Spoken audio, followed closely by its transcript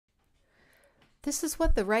This is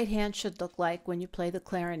what the right hand should look like when you play the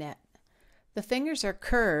clarinet. The fingers are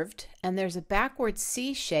curved and there's a backward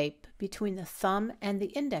C shape between the thumb and the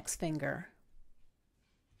index finger.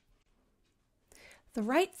 The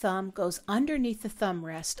right thumb goes underneath the thumb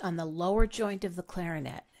rest on the lower joint of the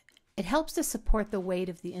clarinet. It helps to support the weight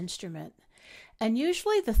of the instrument. And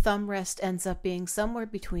usually the thumb rest ends up being somewhere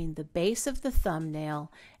between the base of the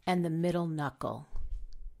thumbnail and the middle knuckle.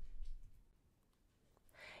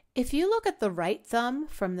 If you look at the right thumb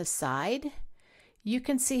from the side, you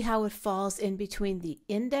can see how it falls in between the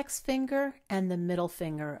index finger and the middle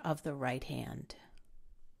finger of the right hand.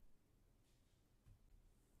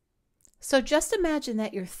 So just imagine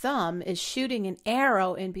that your thumb is shooting an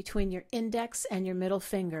arrow in between your index and your middle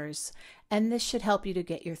fingers, and this should help you to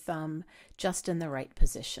get your thumb just in the right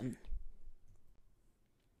position.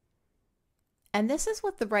 And this is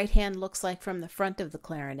what the right hand looks like from the front of the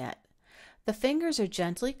clarinet. The fingers are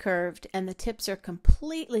gently curved and the tips are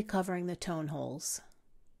completely covering the tone holes.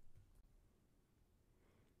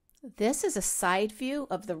 This is a side view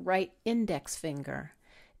of the right index finger.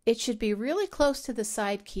 It should be really close to the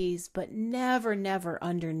side keys, but never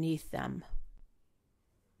underneath them.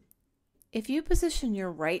 If you position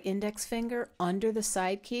your right index finger under the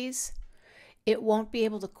side keys, it won't be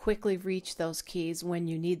able to quickly reach those keys when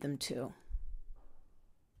you need them to.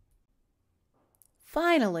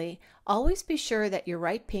 Finally, always be sure that your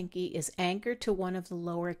right pinky is anchored to one of the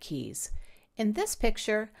lower keys. In this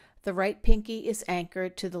picture, the right pinky is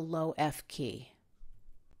anchored to the low F key.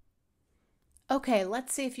 Okay,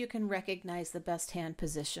 let's see if you can recognize the best hand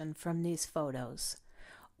position from these photos.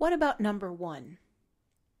 What about number 1?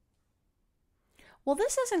 Well,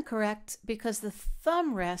 this isn't correct because the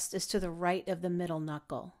thumb rest is to the right of the middle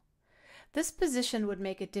knuckle. This position would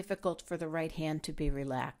make it difficult for the right hand to be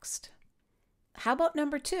relaxed. How about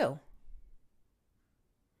number 2?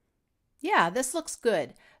 Yeah, this looks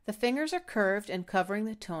good. The fingers are curved and covering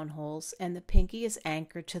the tone holes, and the pinky is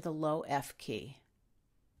anchored to the low F key.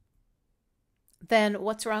 Then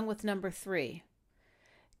what's wrong with number 3?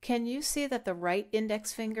 Can you see that the right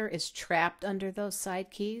index finger is trapped under those side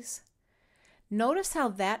keys? Notice how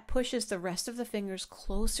that pushes the rest of the fingers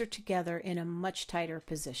closer together in a much tighter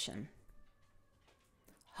position.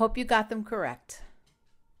 Hope you got them correct.